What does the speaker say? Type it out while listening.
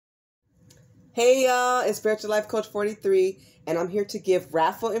Hey y'all, it's Spiritual Life Coach 43, and I'm here to give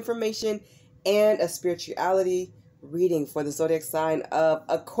Raffle information and a spirituality reading for the zodiac sign of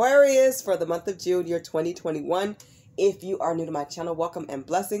Aquarius for the month of June, year 2021. If you are new to my channel, welcome and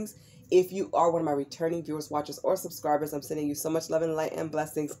blessings. If you are one of my returning viewers, watchers, or subscribers, I'm sending you so much love and light and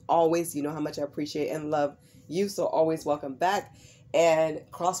blessings. Always, you know how much I appreciate and love you, so always welcome back. And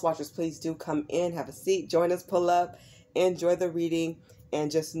cross watchers, please do come in, have a seat, join us, pull up, enjoy the reading. And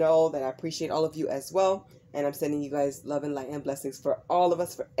just know that I appreciate all of you as well. And I'm sending you guys love and light and blessings for all of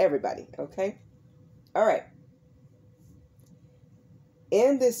us, for everybody. Okay? All right.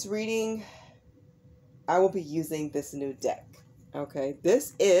 In this reading, I will be using this new deck. Okay?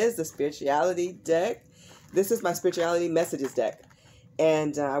 This is the spirituality deck. This is my spirituality messages deck.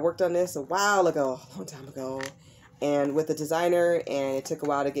 And I worked on this a while ago, a long time ago. And with a designer, and it took a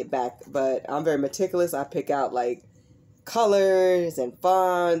while to get back. But I'm very meticulous. I pick out like colors and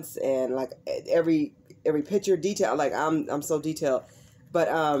fonts and like every picture detail. Like I'm so detailed. But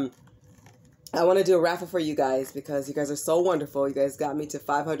I want to do a raffle for you guys because you guys are so wonderful. You guys got me to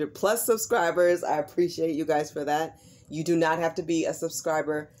 500 plus subscribers. I appreciate you guys for that. You do not have to be a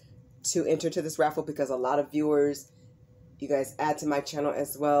subscriber to enter to this raffle because a lot of viewers, you guys add to my channel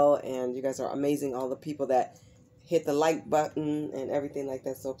as well, and you guys are amazing. All the people that hit the like button and everything like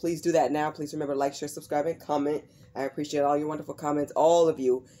that. So please do that now. Please remember, like, share, subscribe, and comment. I appreciate all your wonderful comments. All of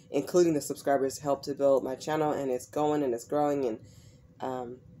you, including the subscribers, help to build my channel, and it's going and it's growing,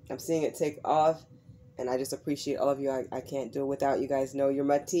 and I'm seeing it take off, and I just appreciate all of you. I can't do it without you guys. Know you're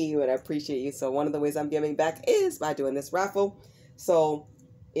my team, and I appreciate you. So one of the ways I'm giving back is by doing this raffle. So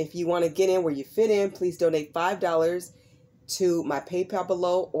if you want to get in where you fit in, please donate $5 to my PayPal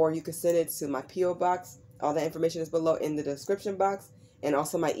below, or you can send it to my P.O. box. All that information is below in the description box. And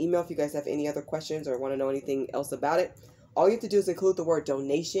also my email if you guys have any other questions or want to know anything else about it. All you have to do is include the word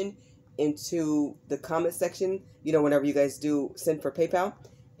donation into the comment section, you know, whenever you guys do send for PayPal.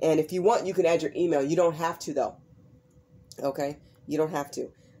 And if you want, you can add your email. You don't have to, though. Okay? You don't have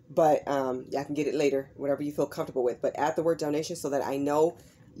to. But yeah, I can get it later, whatever you feel comfortable with. But add the word donation so that I know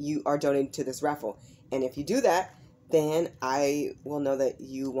you are donating to this raffle. And if you do that, then I will know that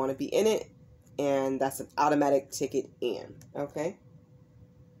you want to be in it. And that's an automatic ticket in. Okay?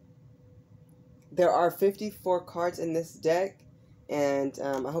 There are 54 cards in this deck, and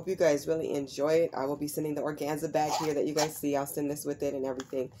I hope you guys really enjoy it. I will be sending the organza bag here that you guys see. I'll send this with it and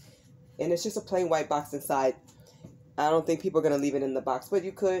everything. And it's just a plain white box inside. I don't think people are going to leave it in the box, but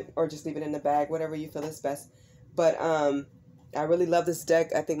you could, or just leave it in the bag, whatever you feel is best. But I really love this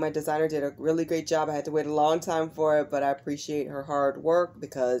deck. I think my designer did a really great job. I had to wait a long time for it, but I appreciate her hard work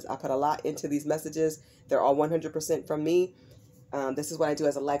because I put a lot into these messages. They're all 100% from me. This is what I do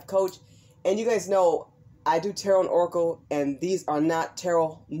as a life coach. And you guys know I do tarot and oracle, and these are not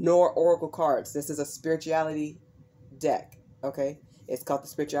tarot nor oracle cards. This is a spirituality deck, okay? It's called the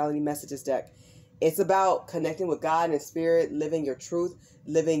Spirituality Messages deck. It's about connecting with God and spirit, living your truth,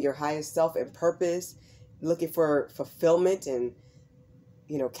 living your highest self and purpose, looking for fulfillment and,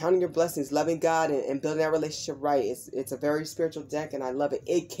 you know, counting your blessings, loving God and building that relationship right. It's a very spiritual deck, and I love it.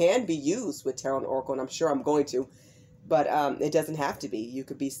 It can be used with tarot and oracle, and I'm sure I'm going to. But it doesn't have to be. You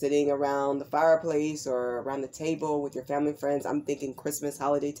could be sitting around the fireplace or around the table with your family and friends. I'm thinking Christmas,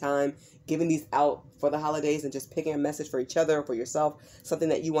 holiday time, giving these out for the holidays and just picking a message for each other or for yourself, something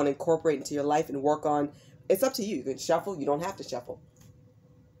that you want to incorporate into your life and work on. It's up to you. You can shuffle. You don't have to shuffle.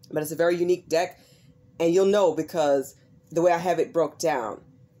 But it's a very unique deck, and you'll know because the way I have it broke down.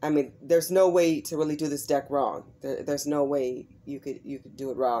 I mean, there's no way to really do this deck wrong. There's no way you could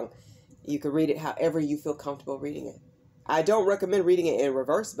do it wrong. You could read it however you feel comfortable reading it. I don't recommend reading it in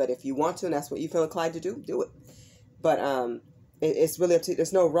reverse, but if you want to and that's what you feel inclined to do it. But it's really up to you.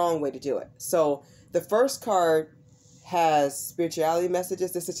 There's no wrong way to do it. So the first card has spirituality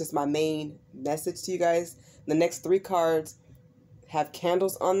messages. This is just my main message to you guys. The next 3 cards have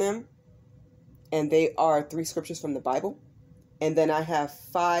candles on them, and they are 3 scriptures from the Bible. And then I have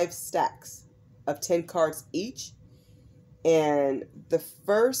 5 stacks of 10 cards each. And the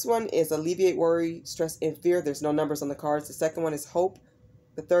first one is alleviate worry, stress, and fear. There's no numbers on the cards. The second one is hope.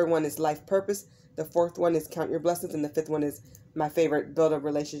 The third one is life purpose. The fourth one is count your blessings. And the fifth one is my favorite, build a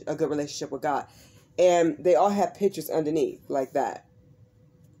good relationship with God. And they all have pictures underneath like that.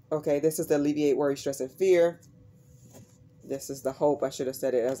 Okay, this is the alleviate worry, stress, and fear. This is the hope. I should have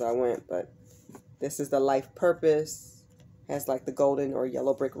said it as I went, but this is the life purpose. Has like the golden or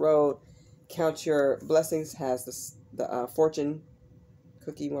yellow brick road. Count your blessings has the fortune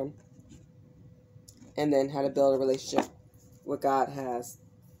cookie one, and then how to build a relationship with God has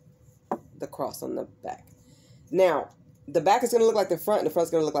the cross on the back. Now the back is going to look like the front and the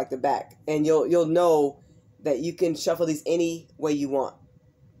front's going to look like the back. And you'll know that you can shuffle these any way you want.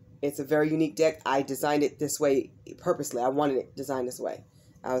 It's a very unique deck. I designed it this way purposely. I wanted it designed this way.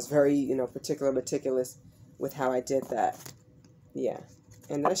 I was very, you know, meticulous with how I did that. Yeah.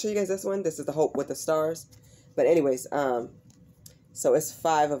 And did I show you guys this one? This is the Hope with the Stars. But anyways, so it's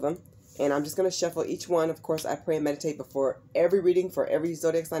 5 of them. And I'm just going to shuffle each one. Of course, I pray and meditate before every reading for every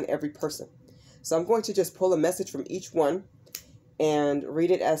zodiac sign, every person. So I'm going to just pull a message from each one and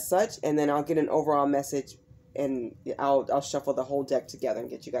read it as such. And then I'll get an overall message. And I'll shuffle the whole deck together and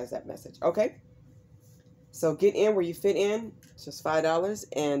get you guys that message. Okay? So get in where you fit in. It's just $5.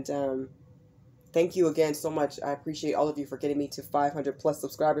 And thank you again so much. I appreciate all of you for getting me to 500 plus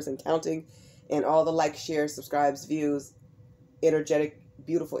subscribers and counting. And all the likes, shares, subscribes, views, energetic,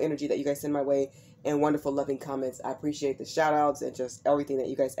 beautiful energy that you guys send my way. And wonderful, loving comments. I appreciate the shout outs and just everything that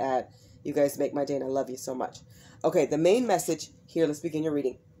you guys add. You guys make my day and I love you so much. Okay, the main message here. Let's begin your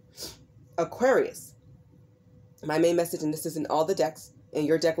reading. Aquarius. My main message, and this is in all the decks, and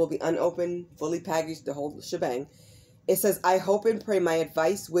your deck will be unopened, fully packaged, the whole shebang. It says, I hope and pray my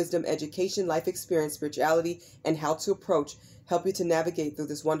advice, wisdom, education, life experience, spirituality, and how to approach help you to navigate through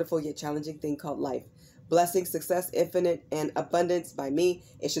this wonderful yet challenging thing called life. Blessing, success, infinite, and abundance by me.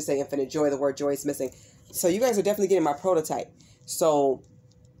 It should say infinite joy. The word joy is missing. So you guys are definitely getting my prototype. So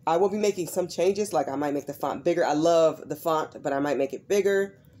I will be making some changes, like I might make the font bigger. I love the font, but I might make it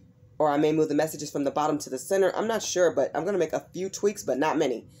bigger. Or I may move the messages from the bottom to the center. I'm not sure, but I'm going to make a few tweaks, but not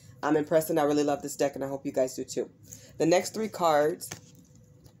many. I'm impressed and I really love this deck, and I hope you guys do too. The next 3 cards,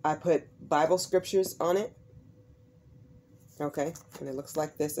 I put Bible scriptures on it. Okay, and it looks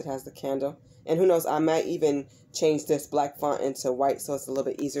like this. It has the candle. And who knows, I might even change this black font into white so it's a little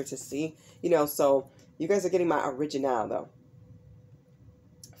bit easier to see. You know, so you guys are getting my original, though.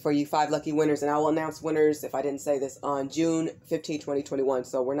 For you 5 lucky winners, and I will announce winners, if I didn't say this, on June 15, 2021.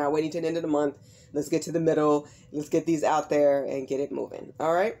 So we're not waiting to the end of the month. Let's get to the middle. Let's get these out there and get it moving.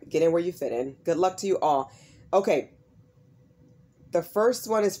 All right? Get in where you fit in. Good luck to you all. Okay. The first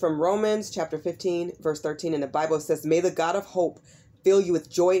one is from Romans chapter 15, verse 13 in the Bible. It says, may the God of hope fill you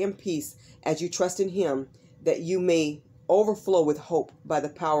with joy and peace as you trust in him, that you may overflow with hope by the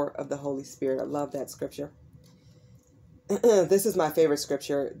power of the Holy Spirit. I love that scripture. This is my favorite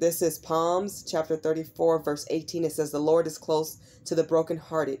scripture. This is Psalms chapter 34, verse 18. It says, the Lord is close to the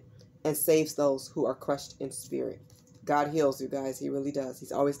brokenhearted and saves those who are crushed in spirit. God heals you guys. He really does.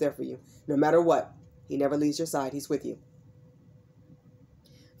 He's always there for you. No matter what, he never leaves your side. He's with you.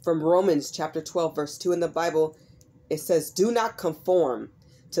 From Romans chapter 12, verse 2 in the Bible, it says, do not conform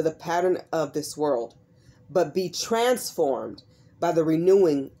to the pattern of this world, but be transformed by the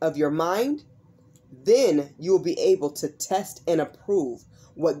renewing of your mind. Then you will be able to test and approve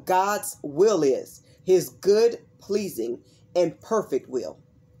what God's will is, his good, pleasing, and perfect will.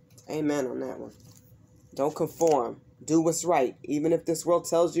 Amen on that one. Don't conform. Do what's right. Even if this world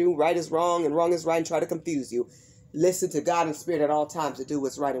tells you right is wrong and wrong is right and try to confuse you, listen to God and Spirit at all times to do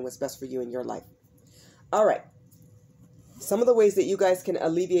what's right and what's best for you in your life. All right. Some of the ways that you guys can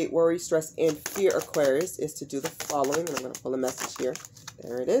alleviate worry, stress, and fear, Aquarius, is to do the following. And I'm going to pull a message here.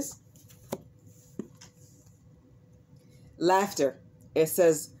 There it is. Laughter. It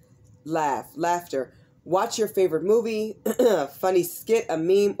says laugh, laughter. Watch your favorite movie, funny skit, a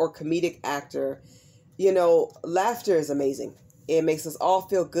meme, or comedic actor. You know, laughter is amazing. It makes us all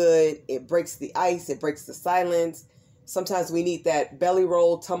feel good. It breaks the ice. It breaks the silence. Sometimes we need that belly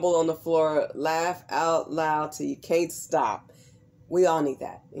roll, tumble on the floor, laugh out loud till you can't stop. We all need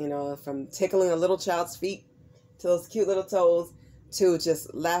that. You know, from tickling a little child's feet to those cute little toes, to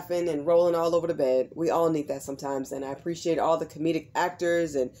just laughing and rolling all over the bed. We all need that sometimes. And I appreciate all the comedic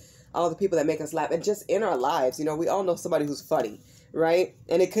actors and all the people that make us laugh. And just in our lives, you know, we all know somebody who's funny, right?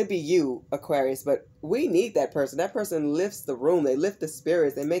 And it could be you, Aquarius, but we need that person. That person lifts the room. They lift the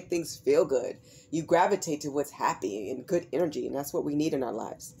spirits. They make things feel good. You gravitate to what's happy and good energy. And that's what we need in our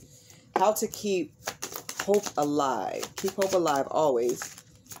lives. How to keep hope alive. Keep hope alive always.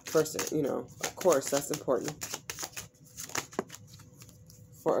 First, you know, of course, that's important.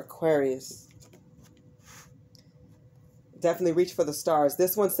 For Aquarius, definitely reach for the stars.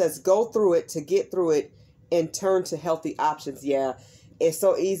 This one says, go through it to get through it and turn to healthy options. Yeah, it's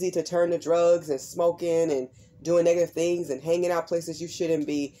so easy to turn to drugs and smoking and doing negative things and hanging out places you shouldn't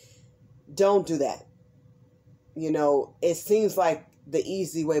be. Don't do that. You know, it seems like the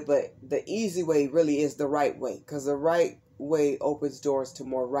easy way, but the easy way really is the right way, because the right way opens doors to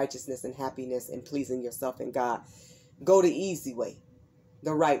more righteousness and happiness and pleasing yourself and God. Go the easy way.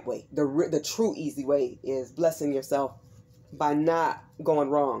 The right way, the true easy way is blessing yourself by not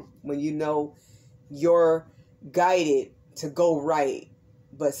going wrong. When you know your guided to go right.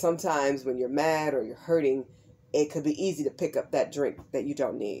 But sometimes when you're mad or you're hurting, it could be easy to pick up that drink that you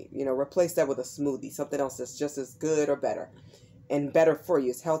don't need. You know, replace that with a smoothie, something else that's just as good or better. And better for you.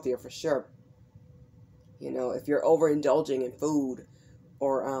 It's healthier for sure. You know, if you're overindulging in food,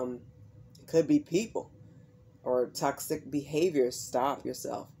 or it could be people or toxic behaviors, stop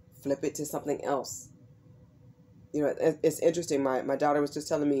yourself. Flip it to something else. You know, it's interesting. My daughter was just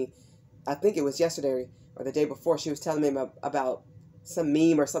telling me, I think it was yesterday or the day before, she was telling me about some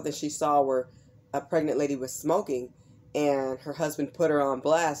meme or something she saw where a pregnant lady was smoking and her husband put her on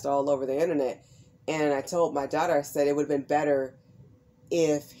blast all over the internet. And I told my daughter, I said it would have been better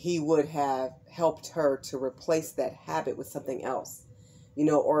if he would have helped her to replace that habit with something else. You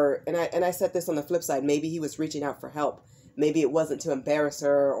know, or, and I said this on the flip side, maybe he was reaching out for help. Maybe it wasn't to embarrass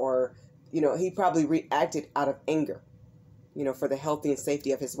her, or, you know, he probably reacted out of anger, you know, for the healthy and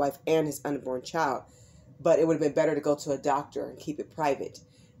safety of his wife and his unborn child. But it would have been better to go to a doctor and keep it private,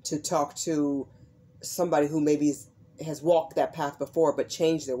 to talk to somebody who maybe has walked that path before but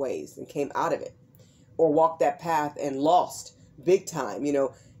changed their ways and came out of it, or walked that path and lost big time. You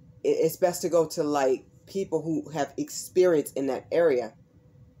know, it's best to go to like people who have experience in that area.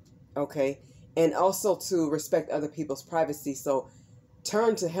 Okay. And also to respect other people's privacy. So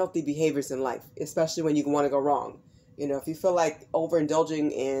turn to healthy behaviors in life, especially when you want to go wrong. You know, if you feel like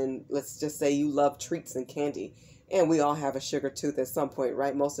overindulging in, let's just say you love treats and candy, and we all have a sugar tooth at some point,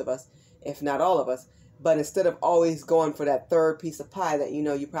 right? Most of us, if not all of us. But instead of always going for that third piece of pie that you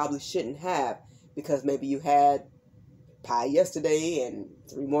know you probably shouldn't have, because maybe you had pie yesterday and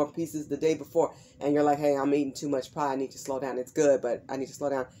 3 more pieces the day before, and you're like, hey, I'm eating too much pie, I need to slow down. It's good, but I need to slow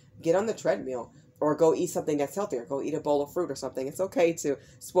down. Get on the treadmill, or go eat something that's healthier. Go eat a bowl of fruit or something. It's okay to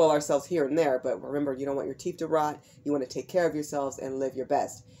spoil ourselves here and there, but remember, you don't want your teeth to rot. You want to take care of yourselves and live your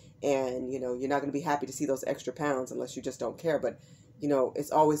best. And, you know, you're not going to be happy to see those extra pounds unless you just don't care. But, you know, it's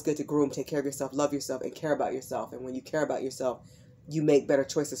always good to groom, take care of yourself, love yourself, and care about yourself. And when you care about yourself, you make better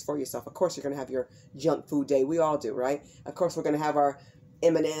choices for yourself. Of course, you're going to have your junk food day. We all do, right? Of course, we're going to have our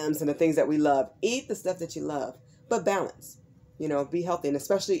M&Ms and the things that we love. Eat the stuff that you love, but balance. You know, be healthy. And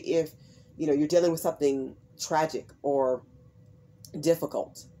especially if, you know, you're dealing with something tragic or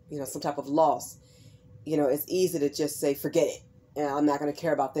difficult, you know, some type of loss, you know, it's easy to just say, forget it. And I'm not going to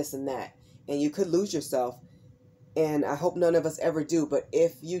care about this and that. And you could lose yourself. And I hope none of us ever do. But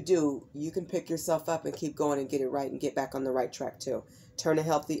if you do, you can pick yourself up and keep going and get it right and get back on the right track too. Turn to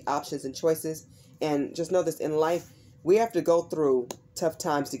healthy options and choices. And just know this, in life, we have to go through tough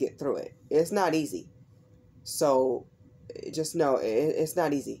times to get through it. It's not easy. So just know it's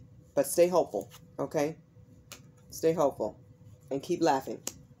not easy. But stay hopeful, okay? Stay hopeful and keep laughing.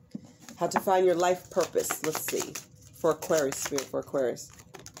 How to find your life purpose. Let's see. For Aquarius, Spirit, for Aquarius.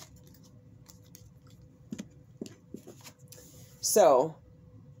 So,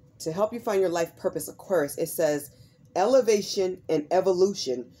 to help you find your life purpose, Aquarius, it says, elevation and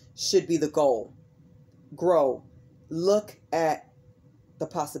evolution should be the goal. Grow. Look at the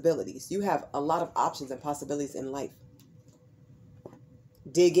possibilities. You have a lot of options and possibilities in life.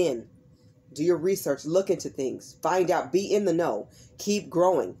 Dig in, do your research, look into things, find out, be in the know, keep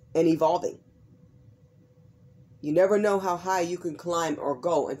growing and evolving. You never know how high you can climb or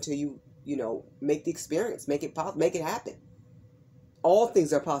go until you know, make the experience, make it happen. All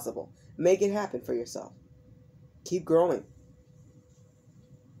things are possible. Make it happen for yourself. Keep growing.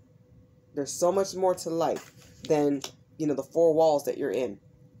 There's so much more to life than, you know, the 4 walls that you're in.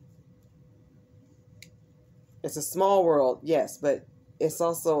 It's a small world, yes, but it's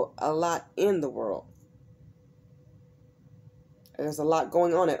also a lot in the world. And there's a lot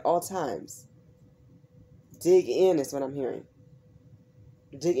going on at all times. Dig in is what I'm hearing.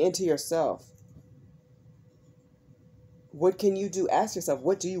 Dig into yourself. What can you do? Ask yourself,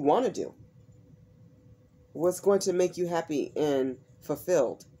 what do you want to do? What's going to make you happy and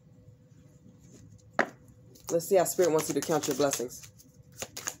fulfilled? Let's see how Spirit wants you to count your blessings.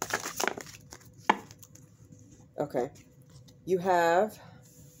 Okay. You have,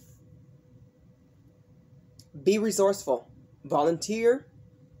 be resourceful, volunteer,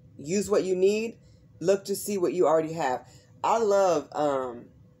 use what you need, look to see what you already have. I love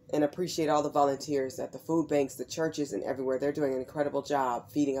and appreciate all the volunteers at the food banks, the churches, and everywhere. They're doing an incredible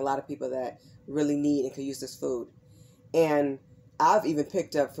job feeding a lot of people that really need and could use this food. And I've even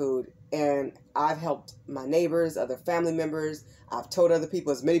picked up food, and I've helped my neighbors, other family members. I've told other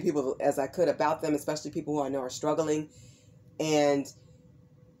people, as many people as I could, about them, especially people who I know are struggling. And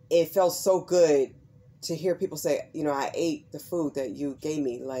it felt so good to hear people say, you know, I ate the food that you gave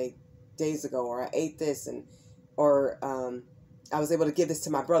me like days ago, or I ate this, or I was able to give this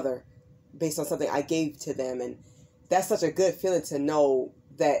to my brother based on something I gave to them. And that's such a good feeling to know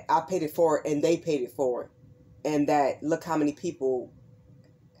that I paid it forward and they paid it forward. And that look how many people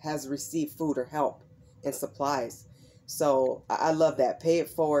has received food or help and supplies. So I love that. Pay it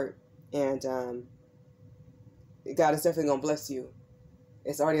forward, and God is definitely going to bless you.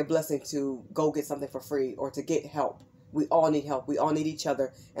 It's already a blessing to go get something for free or to get help. We all need help. We all need each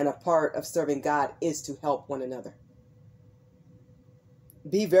other. And a part of serving God is to help one another.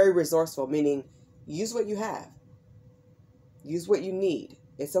 Be very resourceful, meaning use what you have. Use what you need.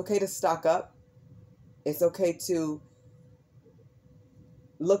 It's okay to stock up. It's okay to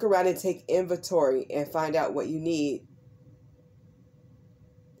look around and take inventory and find out what you need.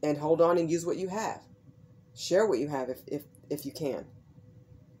 And hold on and use what you have. Share what you have if you can.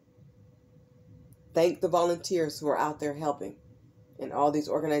 Thank the volunteers who are out there helping. And all these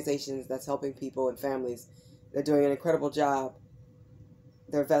organizations that's helping people and families. They're doing an incredible job.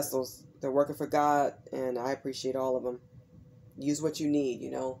 They're vessels. They're working for God. And I appreciate all of them. Use what you need, you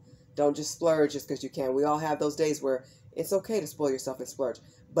know. Don't just splurge just because you can. We all have those days where it's okay to spoil yourself and splurge.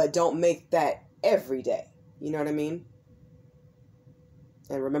 But don't make that every day. You know what I mean?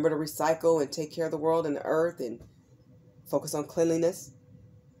 And remember to recycle and take care of the world and the earth and focus on cleanliness.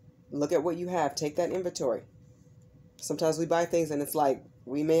 Look at what you have. Take that inventory. Sometimes we buy things and it's like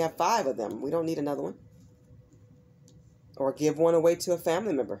we may have 5 of them. We don't need another one. Or give one away to a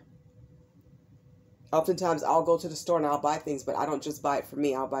family member. Oftentimes I'll go to the store and I'll buy things, but I don't just buy it for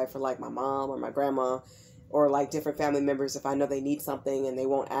me. I'll buy it for like my mom or my grandma or like different family members if I know they need something and they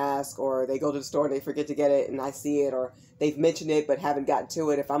won't ask, or they go to the store and they forget to get it and I see it, or they've mentioned it but haven't gotten to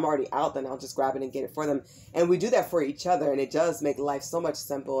it. If I'm already out, then I'll just grab it and get it for them. And we do that for each other, and it does make life so much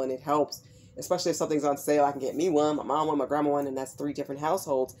simple, and it helps, especially if something's on sale. I can get me one, my mom one, my grandma one, and that's 3 different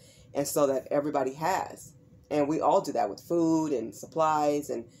households, and so that everybody has. And we all do that with food and supplies,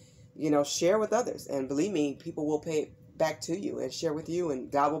 and you know, share with others. And believe me, people will pay it back to you and share with you,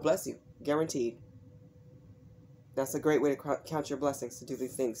 and God will bless you. Guaranteed. That's a great way to count your blessings, to do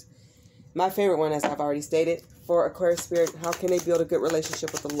these things. My favorite one, as I've already stated, for Aquarius spirit, how can they build a good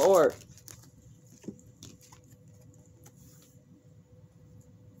relationship with the Lord?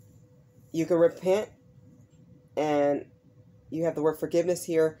 You can repent, and you have the word forgiveness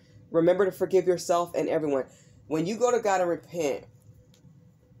here. Remember to forgive yourself and everyone. When you go to God and repent,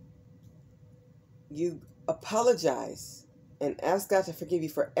 you apologize and ask God to forgive you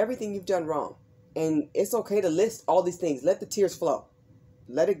for everything you've done wrong. And it's okay to list all these things. Let the tears flow.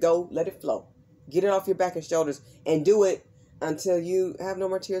 Let it go. Let it flow. Get it off your back and shoulders, and do it until you have no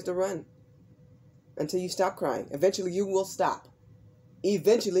more tears to run. Until you stop crying. Eventually you will stop.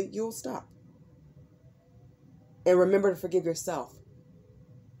 Eventually you will stop. And remember to forgive yourself.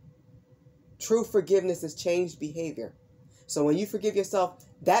 True forgiveness is changed behavior. So when you forgive yourself,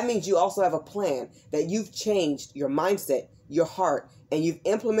 that means you also have a plan, that you've changed your mindset, your heart, and you've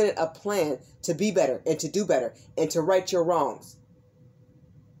implemented a plan to be better and to do better and to right your wrongs.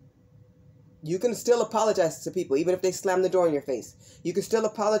 You can still apologize to people, even if they slam the door in your face. You can still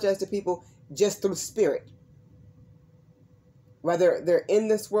apologize to people just through spirit. Whether they're in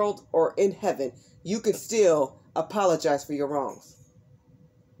this world or in heaven, you can still apologize for your wrongs.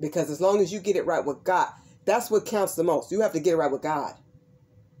 Because as long as you get it right with God, that's what counts the most. You have to get it right with God.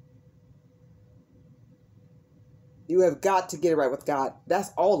 You have got to get it right with God. That's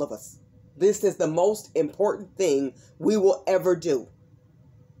all of us. This is the most important thing we will ever do.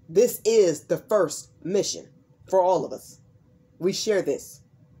 This is the first mission for all of us. We share this.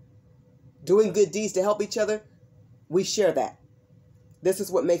 Doing good deeds to help each other, we share that. This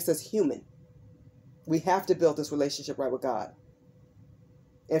is what makes us human. We have to build this relationship right with God.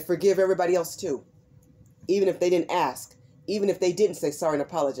 And forgive everybody else too. Even if they didn't ask. Even if they didn't say sorry and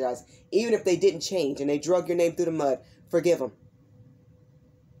apologize. Even if they didn't change and they drug your name through the mud. Forgive them.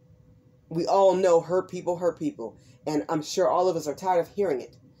 We all know hurt people. And I'm sure all of us are tired of hearing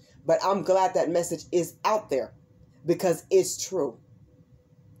it. But I'm glad that message is out there. Because it's true.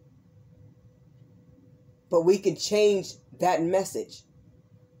 But we can change that message.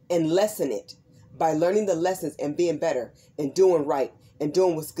 And lessen it. By learning the lessons and being better. And doing right. And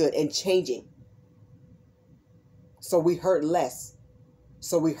doing what's good. And changing. So we hurt less.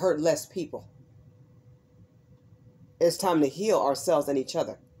 So we hurt less people. It's time to heal ourselves and each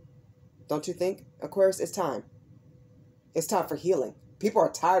other. Don't you think, Aquarius? It's time. It's time for healing. People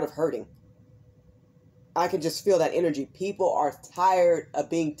are tired of hurting. I can just feel that energy. People are tired of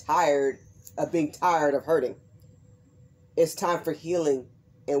being tired of hurting. It's time for healing,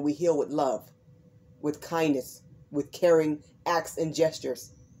 and we heal with love, with kindness, with caring acts and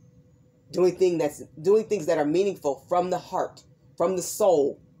gestures. Doing things that are meaningful from the heart, from the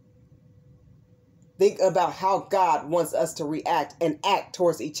soul. Think about how God wants us to react and act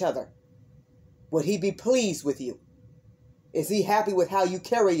towards each other. Would he be pleased with you? Is he happy with how you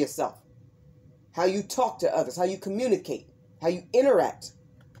carry yourself? How you talk to others, how you communicate, how you interact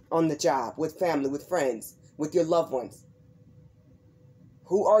on the job, with family, with friends, with your loved ones?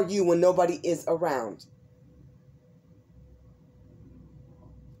 Who are you when nobody is around?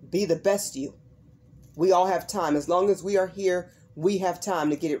 Be the best you. We all have time. As long as we are here, we have time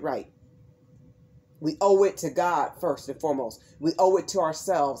to get it right. We owe it to God first and foremost. We owe it to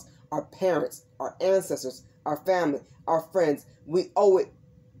ourselves, our parents, our ancestors, our family, our friends. We owe it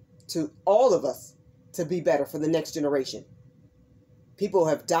to all of us to be better for the next generation. People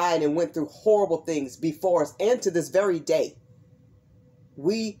have died and went through horrible things before us and to this very day.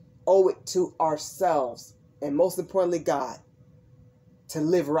 We owe it to ourselves, and most importantly, God, to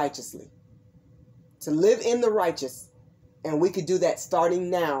live righteously, to live in the righteous. And we could do that starting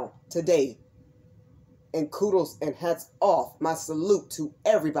now, today. And kudos and hats off, my salute to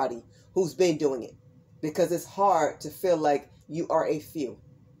everybody who's been doing it, because it's hard to feel like you are a few.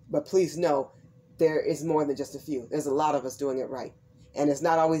 But please know, there is more than just a few. There's a lot of us doing it right. And it's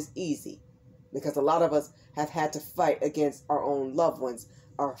not always easy, because a lot of us have had to fight against our own loved ones,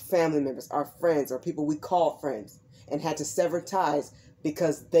 our family members, our friends, or people we call friends, and had to sever ties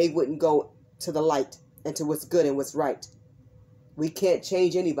because they wouldn't go to the light and to what's good and what's right. We can't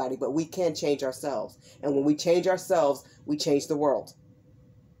change anybody, but we can change ourselves. And when we change ourselves, we change the world.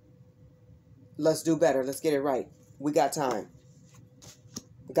 Let's do better. Let's get it right. We got time.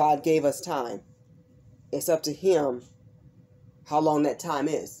 God gave us time. It's up to him how long that time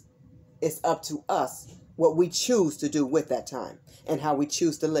is. It's up to us what we choose to do with that time and how we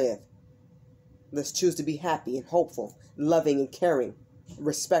choose to live. Let's choose to be happy and hopeful, loving and caring,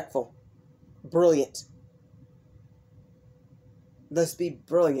 respectful, brilliant. Let's be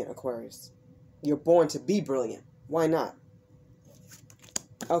brilliant, Aquarius. You're born to be brilliant. Why not?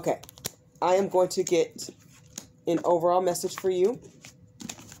 Okay. I am going to get an overall message for you.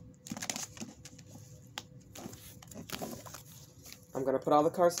 I'm going to put all the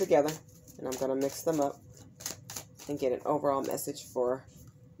cards together, and I'm going to mix them up and get an overall message for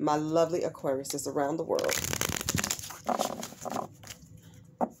my lovely Aquariuses around the world.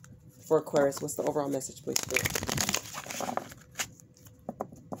 For Aquarius, what's the overall message, please, Spirit?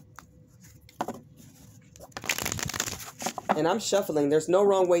 And I'm shuffling. There's no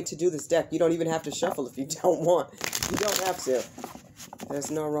wrong way to do this deck. You don't even have to shuffle if you don't want. You don't have to. There's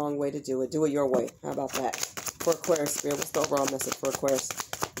no wrong way to do it. Do it your way. How about that? For Aquarius, Spirit, what's the overall message for Aquarius?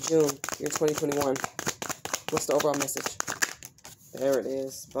 June, year 2021. What's the overall message? There it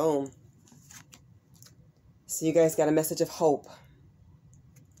is. Boom. So you guys got a message of hope.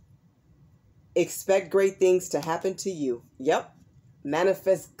 Expect great things to happen to you. Yep.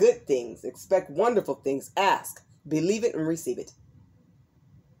 Manifest good things. Expect wonderful things. Ask. Believe it and receive it.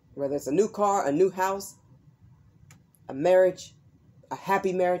 Whether it's a new car, a new house, a marriage, a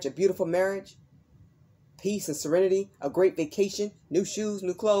happy marriage, a beautiful marriage, peace and serenity, a great vacation, new shoes,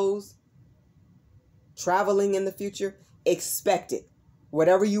 new clothes, traveling in the future, expect it.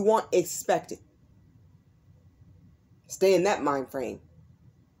 Whatever you want, expect it. Stay in that mind frame.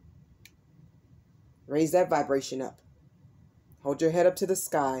 Raise that vibration up. Hold your head up to the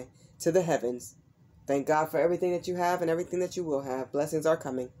sky, to the heavens. Thank God for everything that you have and everything that you will have. Blessings are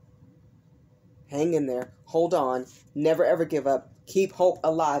coming. Hang in there. Hold on. Never ever give up. Keep hope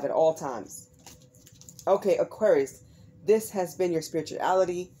alive at all times. Okay, Aquarius, this has been your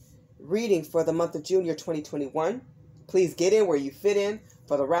spirituality reading for the month of June, year 2021. Please get in where you fit in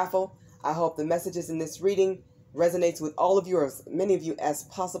for the raffle. I hope the messages in this reading resonates with all of you, or as many of you as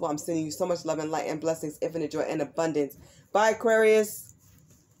possible. I'm sending you so much love and light and blessings, infinite joy and abundance. Bye, Aquarius.